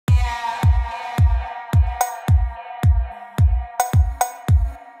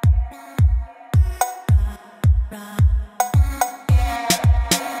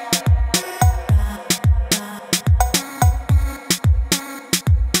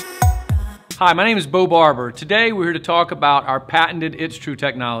Hi, my name is Bo Barber. Today we're here to talk about our patented Itstru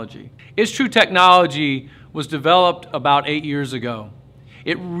technology. Itstru technology was developed about 8 years ago.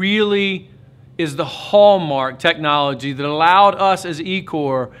 It really is the hallmark technology that allowed us as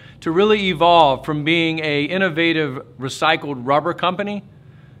Ecore to really evolve from being an innovative recycled rubber company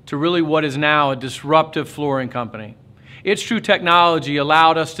to really what is now a disruptive flooring company. Itstru technology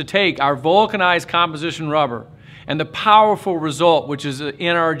allowed us to take our vulcanized composition rubber and the powerful result, which is an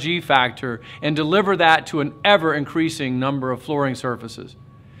NRG factor, and deliver that to an ever-increasing number of flooring surfaces.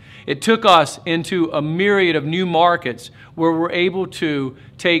 It took us into a myriad of new markets where we're able to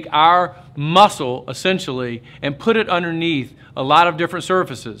take our muscle, essentially, and put it underneath a lot of different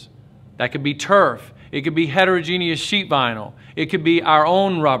surfaces. That could be turf, it could be heterogeneous sheet vinyl, it could be our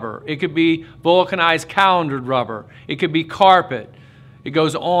own rubber, it could be vulcanized calendared rubber, it could be carpet. It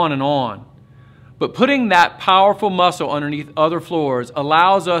goes on and on. But putting that powerful muscle underneath other floors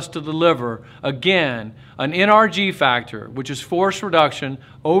allows us to deliver, again, an NRG factor, which is force reduction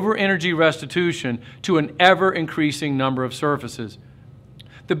over energy restitution, to an ever-increasing number of surfaces.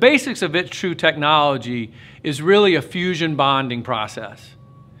 The basics of Itstru technology is really a fusion bonding process,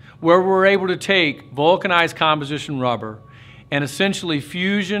 where we're able to take vulcanized composition rubber and essentially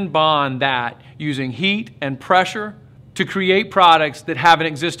fusion bond that using heat and pressure to create products that haven't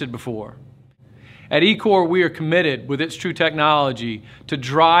existed before. At Ecore, we are committed with Itstru technology to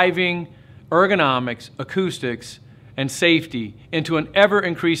driving ergonomics, acoustics, and safety into an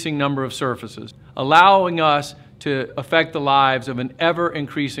ever-increasing number of surfaces, allowing us to affect the lives of an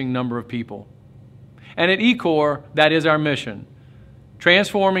ever-increasing number of people. And at Ecore, that is our mission: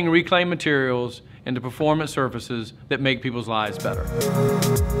 transforming reclaimed materials into performance surfaces that make people's lives better.